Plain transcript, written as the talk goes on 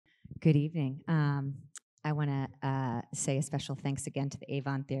Good evening. I want to say a special thanks again to the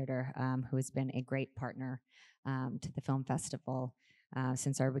Avon Theater, who has been a great partner to the film festival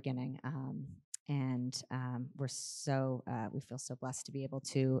since our beginning. We feel so blessed to be able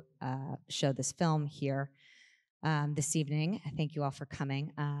to show this film here this evening. Thank you all for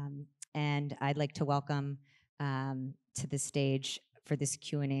coming. And I'd like to welcome to the stage for this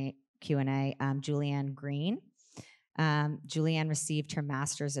Q&A, Julianne Green. Julianne received her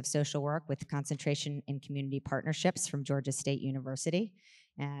Master's of Social Work with concentration in Community Partnerships from Georgia State University.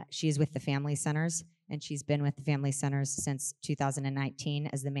 She is with the Family Centers, and she's been with the Family Centers since 2019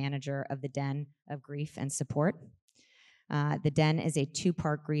 as the manager of the Den of Grief and Support. The Den is a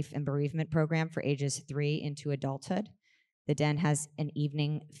 2-part grief and bereavement program for ages 3 into adulthood. The Den has an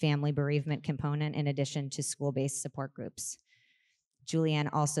evening family bereavement component in addition to school-based support groups. Julianne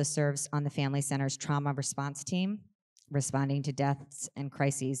also serves on the Family Center's trauma response team, responding to deaths and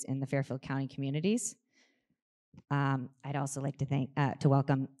crises in the Fairfield County communities. I'd also like to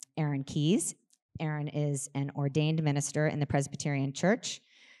welcome Erin Keys. Erin is an ordained minister in the Presbyterian Church,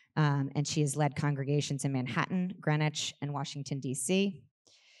 and she has led congregations in Manhattan, Greenwich, and Washington, D.C.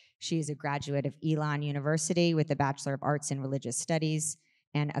 She is a graduate of Elon University with a Bachelor of Arts in Religious Studies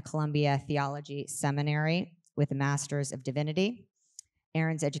and a Columbia Theology Seminary with a Master's of Divinity.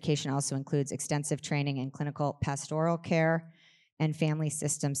 Erin's education also includes extensive training in clinical pastoral care and family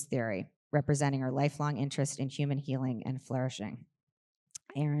systems theory, representing her lifelong interest in human healing and flourishing.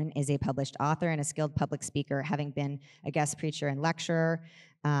 Erin is a published author and a skilled public speaker, having been a guest preacher and lecturer.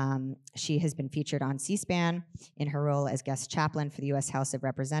 She has been featured on C-SPAN in her role as guest chaplain for the U.S. House of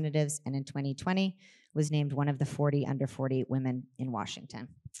Representatives, and in 2020 was named one of the 40 under 40 women in Washington.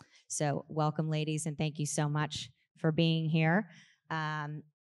 So welcome, ladies, and thank you so much for being here.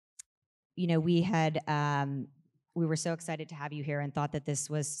 We were so excited to have you here and thought that this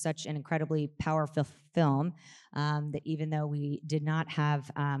was such an incredibly powerful film that even though we did not have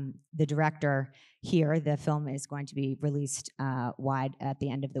the director here, the film is going to be released wide at the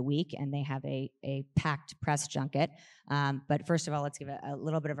end of the week, and they have a packed press junket. But first of all, let's give a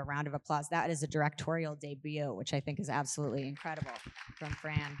little bit of a round of applause. That is a directorial debut, which I think is absolutely incredible, from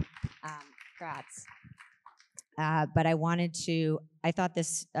Fran. Congrats. But I thought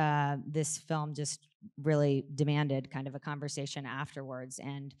this film just really demanded kind of a conversation afterwards.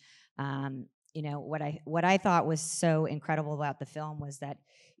 And what I thought was so incredible about the film was that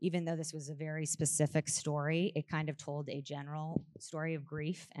even though this was a very specific story, it kind of told a general story of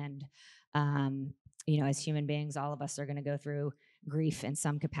grief. And as human beings, all of us are going to go through grief in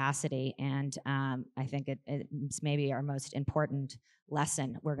some capacity. And I think it's maybe our most important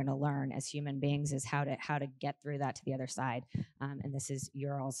lesson we're going to learn as human beings is how to get through that to the other side. And this is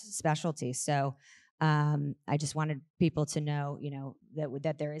your all's specialty. So I just wanted people to know,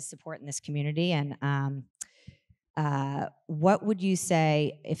 that there is support in this community. And what would you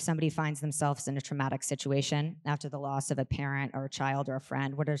say if somebody finds themselves in a traumatic situation after the loss of a parent or a child or a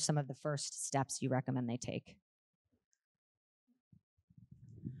friend? What are some of the first steps you recommend they take?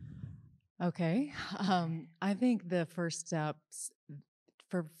 Okay. I think the first steps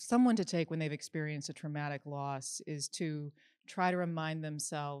for someone to take when they've experienced a traumatic loss is to try to remind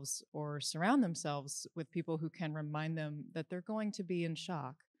themselves or surround themselves with people who can remind them that they're going to be in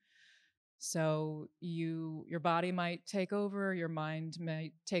shock. So your body might take over, your mind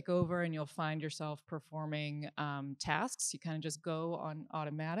might take over, and you'll find yourself performing tasks. You kind of just go on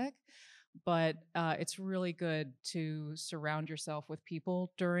automatic. But it's really good to surround yourself with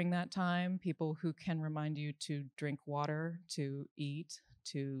people during that time, people who can remind you to drink water, to eat,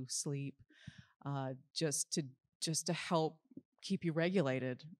 to sleep, just to help keep you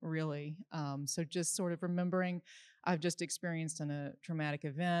regulated, really. So just sort of remembering, I've just experienced a traumatic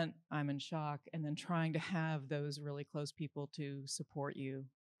event, I'm in shock, and then trying to have those really close people to support you.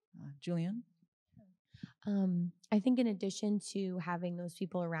 Julianne? I think in addition to having those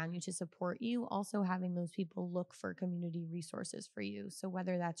people around you to support you, also having those people look for community resources for you. So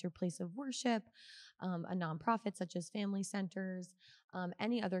whether that's your place of worship, a nonprofit such as Family Centers,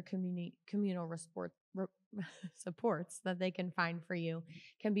 any other communal supports that they can find for you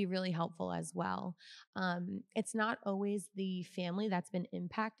can be really helpful as well. It's not always the family that's been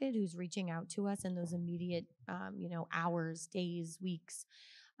impacted who's reaching out to us in those immediate, hours, days, weeks.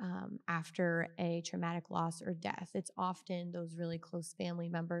 After a traumatic loss or death. It's often those really close family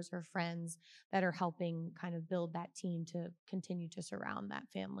members or friends that are helping kind of build that team to continue to surround that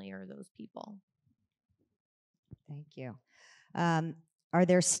family or those people. Thank you. Are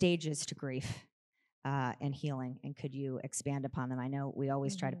there stages to grief? and healing, and could you expand upon them? I know we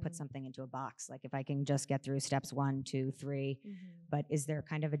always try to put something into a box, like if I can just get through steps 1, 2, 3, but is there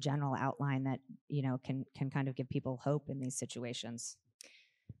kind of a general outline that can kind of give people hope in these situations?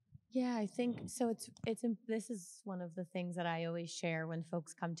 Yeah, I think so. This is one of the things that I always share when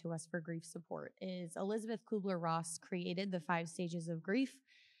folks come to us for grief support. Is Elizabeth Kubler-Ross created the 5 stages of grief.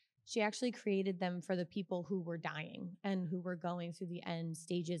 She actually created them for the people who were dying and who were going through the end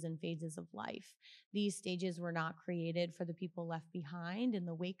stages and phases of life. These stages were not created for the people left behind in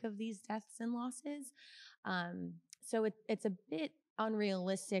the wake of these deaths and losses. So it's a bit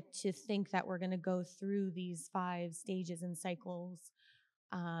unrealistic to think that we're going to go through these 5 stages and cycles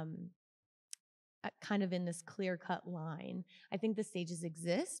kind of in this clear-cut line. I think the stages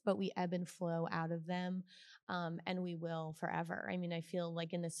exist, but we ebb and flow out of them, and we will forever. I mean, I feel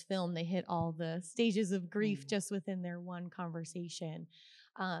like in this film, they hit all the stages of grief just within their one conversation.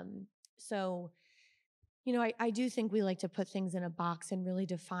 So, I do think we like to put things in a box and really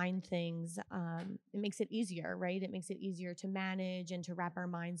define things. It makes it easier, right? It makes it easier to manage and to wrap our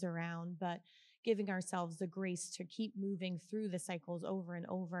minds around, but giving ourselves the grace to keep moving through the cycles over and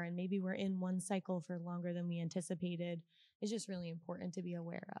over. And maybe we're in one cycle for longer than we anticipated is just really important to be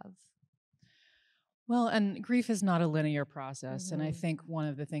aware of. Well, and grief is not a linear process. And I think one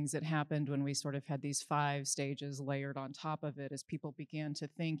of the things that happened when we sort of had these 5 stages layered on top of it is people began to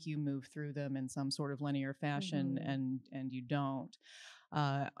think you move through them in some sort of linear fashion, and you don't.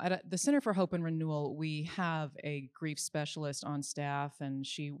 At the Center for Hope and Renewal, we have a grief specialist on staff, and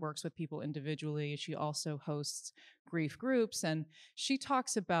she works with people individually. She also hosts grief groups, and she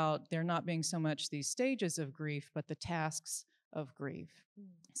talks about there not being so much these stages of grief, but the tasks of grief.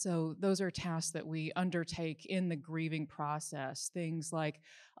 So those are tasks that we undertake in the grieving process, things like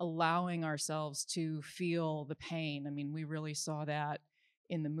allowing ourselves to feel the pain. I mean, we really saw that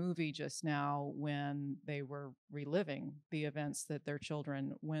in the movie just now when they were reliving the events that their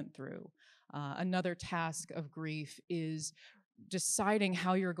children went through. Another task of grief is deciding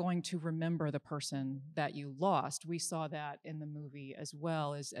how you're going to remember the person that you lost. We saw that in the movie as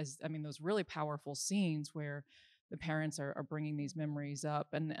well as I mean, those really powerful scenes where the parents are bringing these memories up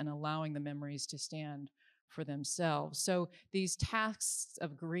and allowing the memories to stand for themselves. So these tasks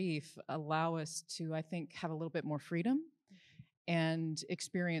of grief allow us to, I think, have a little bit more freedom and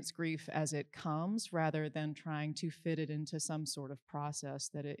experience grief as it comes rather than trying to fit it into some sort of process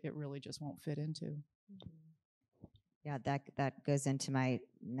that it really just won't fit into. Yeah, that goes into my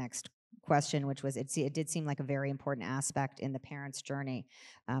next question, which was it did seem like a very important aspect in the parents' journey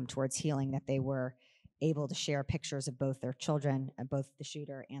towards healing that they were able to share pictures of both their children, both the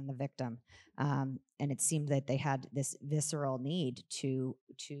shooter and the victim, and it seemed that they had this visceral need to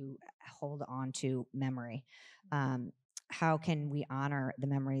hold on to memory. How can we honor the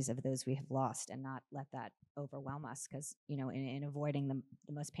memories of those we have lost and not let that overwhelm us? Because in avoiding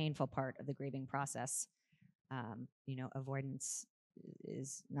the most painful part of the grieving process, avoidance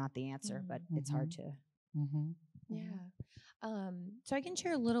is not the answer, but it's hard to. Yeah. So I can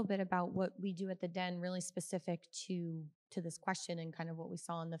share a little bit about what we do at the Den, really specific to this question and kind of what we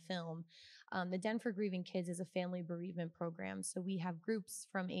saw in the film. The Den for Grieving Kids is a family bereavement program. So we have groups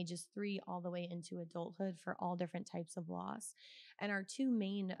from ages 3 all the way into adulthood for all different types of loss. And our 2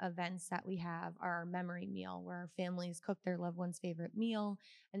 main events that we have are our memory meal, where our families cook their loved one's favorite meal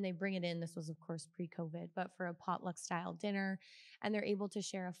and they bring it in. This was, of course, pre-COVID, but for a potluck style dinner. And they're able to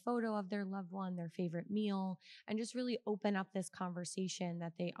share a photo of their loved one, their favorite meal, and just really open up this conversation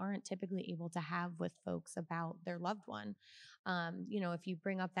that they aren't typically able to have with folks about their loved one. If you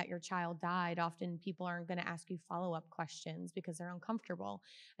bring up that your child died, often people aren't going to ask you follow-up questions because they're uncomfortable.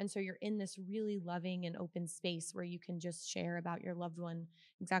 And so you're in this really loving and open space where you can just share about your loved one,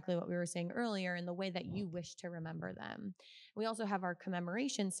 exactly what we were saying earlier, in the way that you wish to remember them. We also have our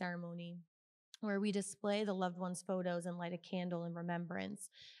commemoration ceremony, where we display the loved one's photos and light a candle in remembrance.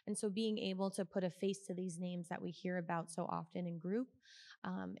 And so being able to put a face to these names that we hear about so often in group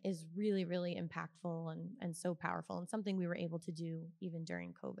is really, really impactful and so powerful, and something we were able to do even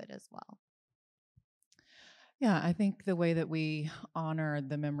during COVID as well. Yeah, I think the way that we honor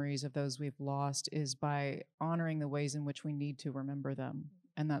the memories of those we've lost is by honoring the ways in which we need to remember them.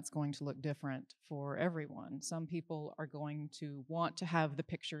 And that's going to look different for everyone. Some people are going to want to have the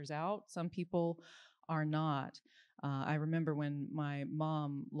pictures out. Some people are not. I remember when my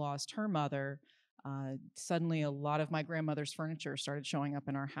mom lost her mother, Suddenly a lot of my grandmother's furniture started showing up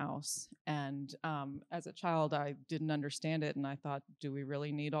in our house. And as a child, I didn't understand it. And I thought, do we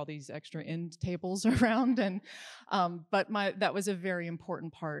really need all these extra end tables around? And but that was a very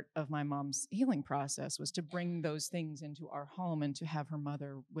important part of my mom's healing process, was to bring those things into our home and to have her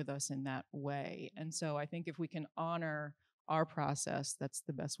mother with us in that way. And so I think if we can honor our process, that's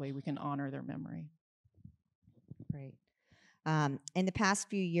the best way we can honor their memory. Great. In the past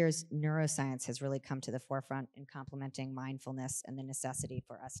few years, neuroscience has really come to the forefront in complementing mindfulness and the necessity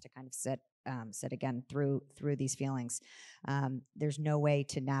for us to kind of sit again through these feelings. There's no way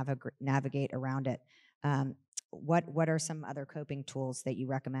to navigate around it. What are some other coping tools that you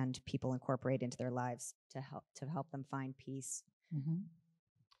recommend people incorporate into their lives to help them find peace? Mm-hmm.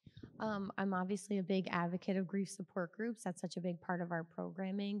 I'm obviously a big advocate of grief support groups. That's such a big part of our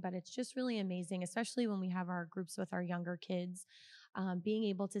programming, but it's just really amazing, especially when we have our groups with our younger kids, being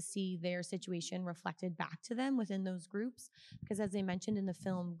able to see their situation reflected back to them within those groups. Because as they mentioned in the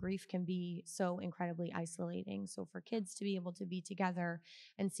film, grief can be so incredibly isolating. So for kids to be able to be together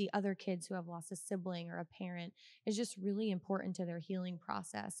and see other kids who have lost a sibling or a parent is just really important to their healing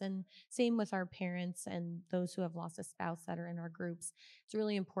process. And same with our parents and those who have lost a spouse that are in our groups. It's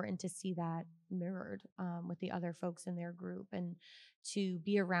really important to see that mirrored with the other folks in their group, and to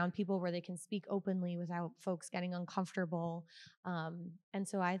be around people where they can speak openly without folks getting uncomfortable. And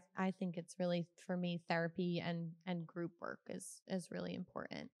so I think it's really, for me, therapy and group work is really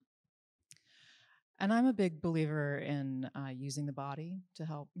important. And I'm a big believer in using the body to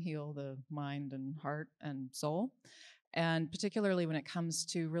help heal the mind and heart and soul. And particularly when it comes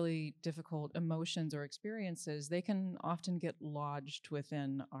to really difficult emotions or experiences, they can often get lodged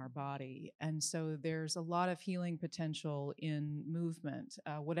within our body. And so there's a lot of healing potential in movement,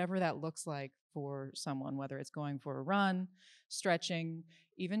 whatever that looks like for someone, whether it's going for a run, stretching,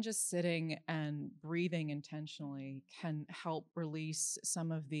 even just sitting and breathing intentionally can help release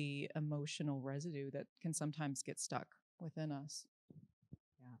some of the emotional residue that can sometimes get stuck within us.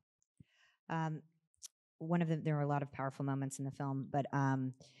 Yeah. There were a lot of powerful moments in the film, but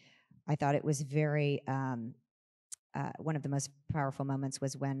I thought it was very, one of the most powerful moments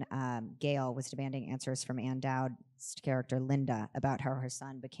was when Gail was demanding answers from Ann Dowd's character, Linda, about how her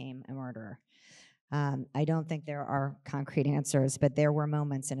son became a murderer. I don't think there are concrete answers, but there were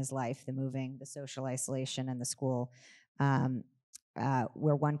moments in his life, the moving, the social isolation, and the school,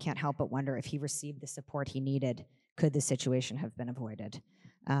 where one can't help but wonder if he received the support he needed, could the situation have been avoided?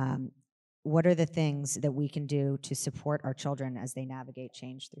 What are the things that we can do to support our children as they navigate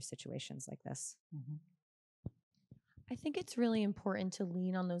change through situations like this? Mm-hmm. I think it's really important to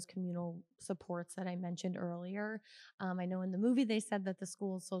lean on those communal supports that I mentioned earlier. I know in the movie they said that the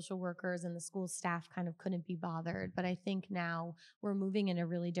school social workers and the school staff kind of couldn't be bothered, but I think now we're moving in a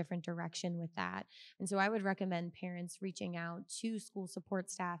really different direction with that. And so I would recommend parents reaching out to school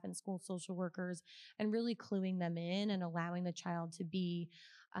support staff and school social workers and really cluing them in and allowing the child to be,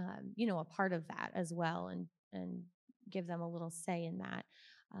 a part of that as well, and give them a little say in that.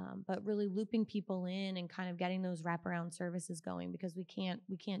 But really looping people in and kind of getting those wraparound services going, because we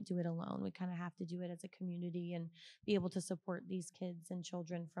can't do it alone. We kind of have to do it as a community and be able to support these kids and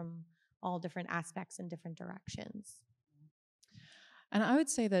children from all different aspects and different directions. And I would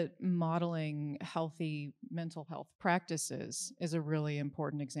say that modeling healthy mental health practices is a really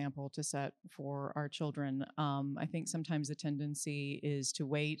important example to set for our children. I think sometimes the tendency is to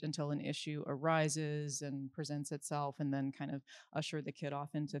wait until an issue arises and presents itself and then kind of usher the kid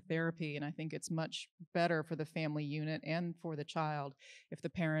off into therapy. And I think it's much better for the family unit and for the child if the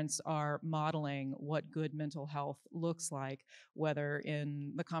parents are modeling what good mental health looks like, whether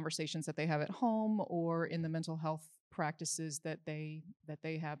in the conversations that they have at home or in the mental health practices that they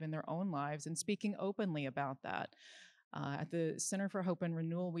have in their own lives, and speaking openly about that. At the Center for Hope and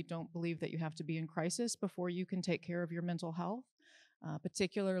Renewal, we don't believe that you have to be in crisis before you can take care of your mental health,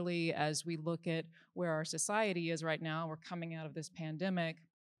 particularly as we look at where our society is right now. We're coming out of this pandemic,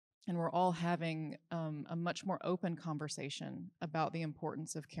 and we're all having a much more open conversation about the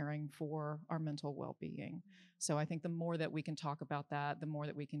importance of caring for our mental well-being. So I think the more that we can talk about that, the more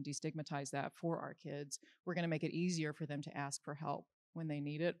that we can destigmatize that for our kids, we're going to make it easier for them to ask for help when they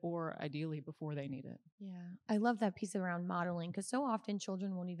need it, or ideally before they need it. Yeah, I love that piece around modeling, because so often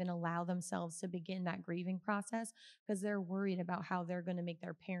children won't even allow themselves to begin that grieving process because they're worried about how they're going to make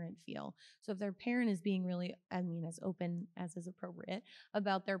their parent feel. So if their parent is being really, as open as is appropriate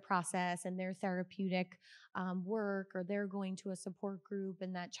about their process and their therapeutic work, or they're going to a support group,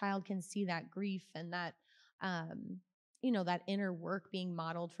 and that child can see that grief and that that inner work being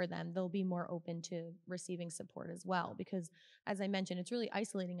modeled for them, they'll be more open to receiving support as well. Because as I mentioned, it's really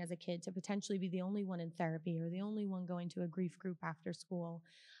isolating as a kid to potentially be the only one in therapy or the only one going to a grief group after school.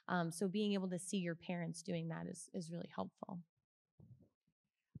 So being able to see your parents doing that is really helpful.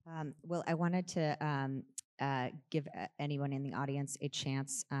 Well, I wanted to give anyone in the audience a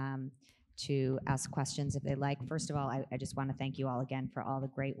chance to ask questions if they like. First of all, I just want to thank you all again for all the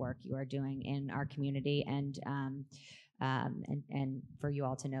great work you are doing in our community, and for you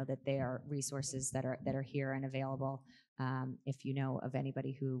all to know that there are resources that are here and available if you know of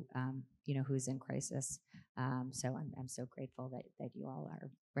anybody who who's in crisis. So I'm so grateful that you all are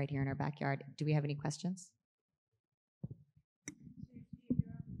right here in our backyard. Do we have any questions?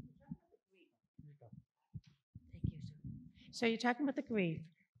 So you're talking about the grief,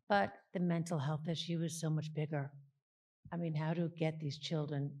 but the mental health issue is so much bigger. I mean, how to get these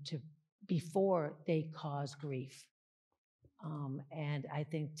children to, before they cause grief. And I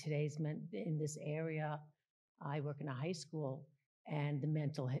think today's in this area, I work in a high school, and the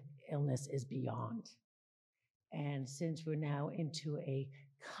mental illness is beyond. And since we're now into a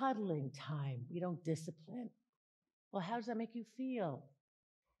cuddling time, we don't discipline. Well, how does that make you feel?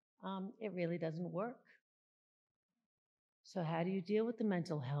 It really doesn't work. So how do you deal with the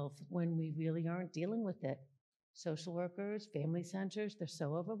mental health when we really aren't dealing with it? Social workers, family centers, they're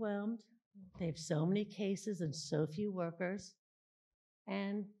so overwhelmed. They have so many cases and so few workers.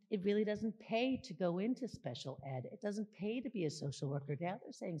 And it really doesn't pay to go into special ed. It doesn't pay to be a social worker. Now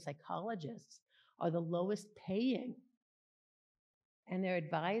they're saying psychologists are the lowest paying. And they're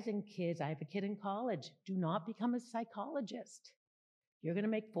advising kids, I have a kid in college, do not become a psychologist. You're gonna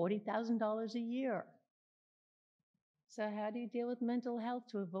make $40,000 a year. So how do you deal with mental health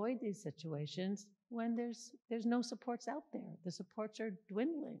to avoid these situations when there's no supports out there? The supports are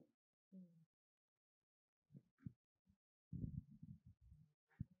dwindling.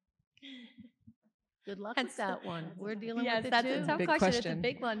 Good luck with that one. We're dealing with it that's too. a tough Big question. It's question. a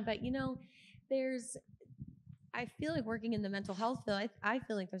big one, but I feel like working in the mental health field, I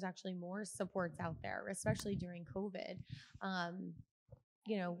feel like there's actually more supports out there, especially during COVID. Mm-hmm.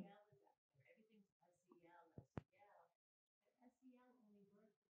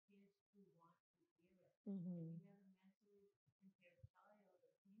 Mm-hmm.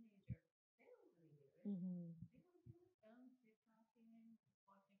 Mm-hmm.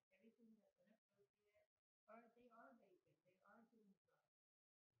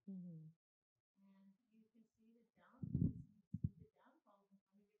 Mm-hmm.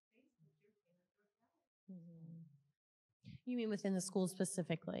 You mean within the school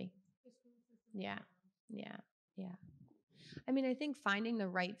specifically? Yeah, yeah, yeah. I mean, I think finding the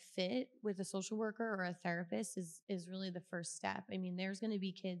right fit with a social worker or a therapist is really the first step. I mean, there's going to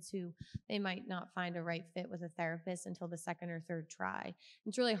be kids who they might not find a right fit with a therapist until the second or third try.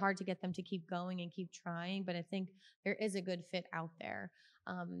 It's really hard to get them to keep going and keep trying, but I think there is a good fit out there.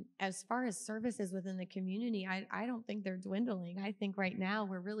 As far as services within the community, I don't think they're dwindling. I think right now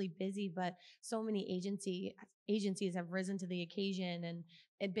we're really busy, but so many agencies have risen to the occasion and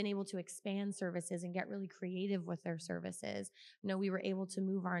been able to expand services and get really creative with their services. We were able to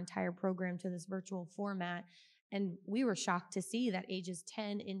move our entire program to this virtual format, and we were shocked to see that ages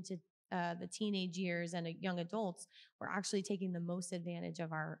 10 into the teenage years and young adults were actually taking the most advantage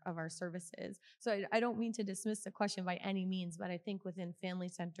of our services. So I don't mean to dismiss the question by any means, but I think within family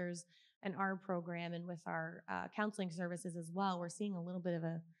centers and our program and with our counseling services as well, we're seeing a little bit of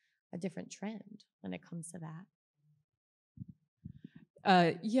a different trend when it comes to that.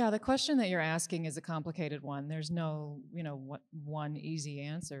 Yeah, the question that you're asking is a complicated one. There's no, one easy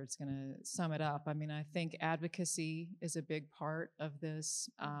answer. It's going to sum it up. I mean, I think advocacy is a big part of this,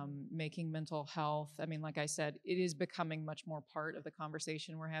 making mental health. I mean, like I said, it is becoming much more part of the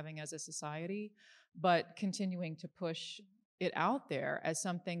conversation we're having as a society, but continuing to push it out there as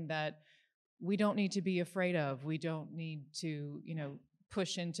something that we don't need to be afraid of. We don't need to,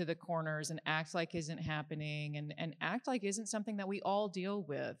 push into the corners and act like isn't happening and act like isn't something that we all deal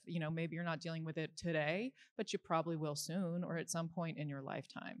with. Maybe you're not dealing with it today, but you probably will soon or at some point in your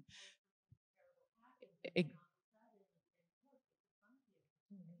lifetime.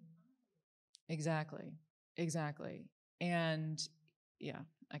 Exactly. And yeah,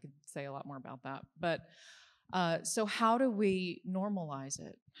 I could say a lot more about that, but so how do we normalize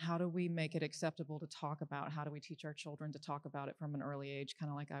it? How do we make it acceptable to talk about? How do we teach our children to talk about it from an early age? Kind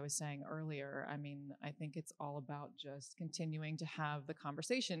of like I was saying earlier. I mean, I think it's all about just continuing to have the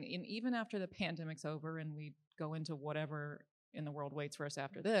conversation. And even after the pandemic's over and we go into whatever in the world waits for us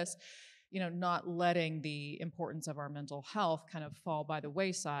after this, not letting the importance of our mental health kind of fall by the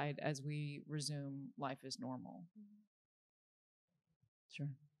wayside as we resume life as normal. Sure.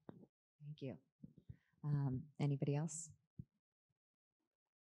 Thank you. Anybody else?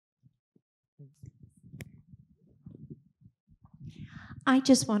 I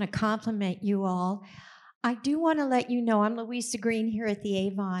just want to compliment you all. I do want to let you know I'm Louisa Green here at the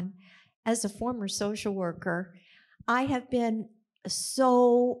Avon. As a former social worker, I have been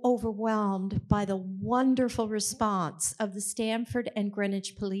so overwhelmed by the wonderful response of the Stamford and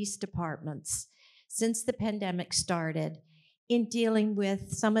Greenwich police departments since the pandemic started in dealing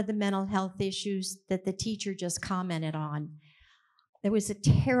with some of the mental health issues that the teacher just commented on. There was a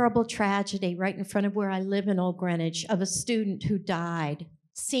terrible tragedy right in front of where I live in Old Greenwich of a student who died,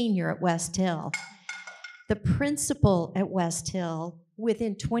 senior at West Hill. The principal at West Hill,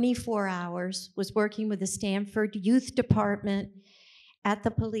 within 24 hours, was working with the Stamford Youth Department at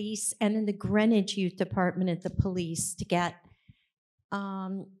the police and in the Greenwich Youth Department at the police to get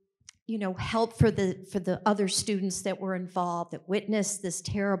help for the other students that were involved that witnessed this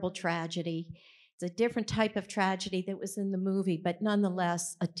terrible tragedy. It's a different type of tragedy that was in the movie, but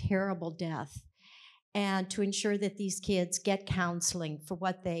nonetheless, a terrible death. And to ensure that these kids get counseling for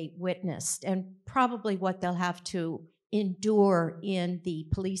what they witnessed and probably what they'll have to endure in the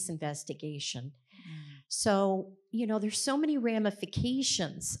police investigation. So, there's so many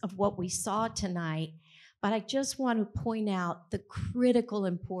ramifications of what we saw tonight, but I just want to point out the critical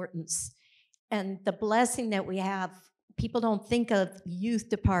importance and the blessing that we have. People don't think of youth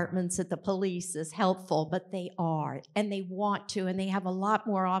departments at the police as helpful, but they are, and they want to, and they have a lot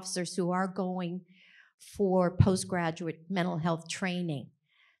more officers who are going for postgraduate mental health training.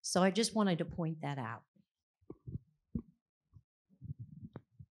 So I just wanted to point that out.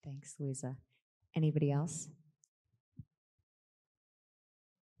 Thanks, Louisa. Anybody else?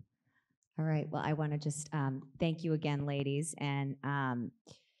 All right. Well, I want to just thank you again, ladies. And I'm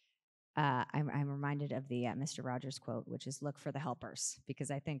reminded of the Mr. Rogers quote, which is "Look for the helpers," because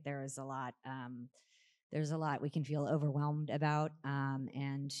I think there is a lot. There's a lot we can feel overwhelmed about,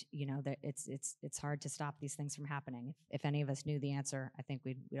 and it's hard to stop these things from happening. If any of us knew the answer, I think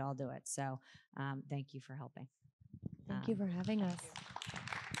we'd all do it. So, thank you for helping. Thank you for having us.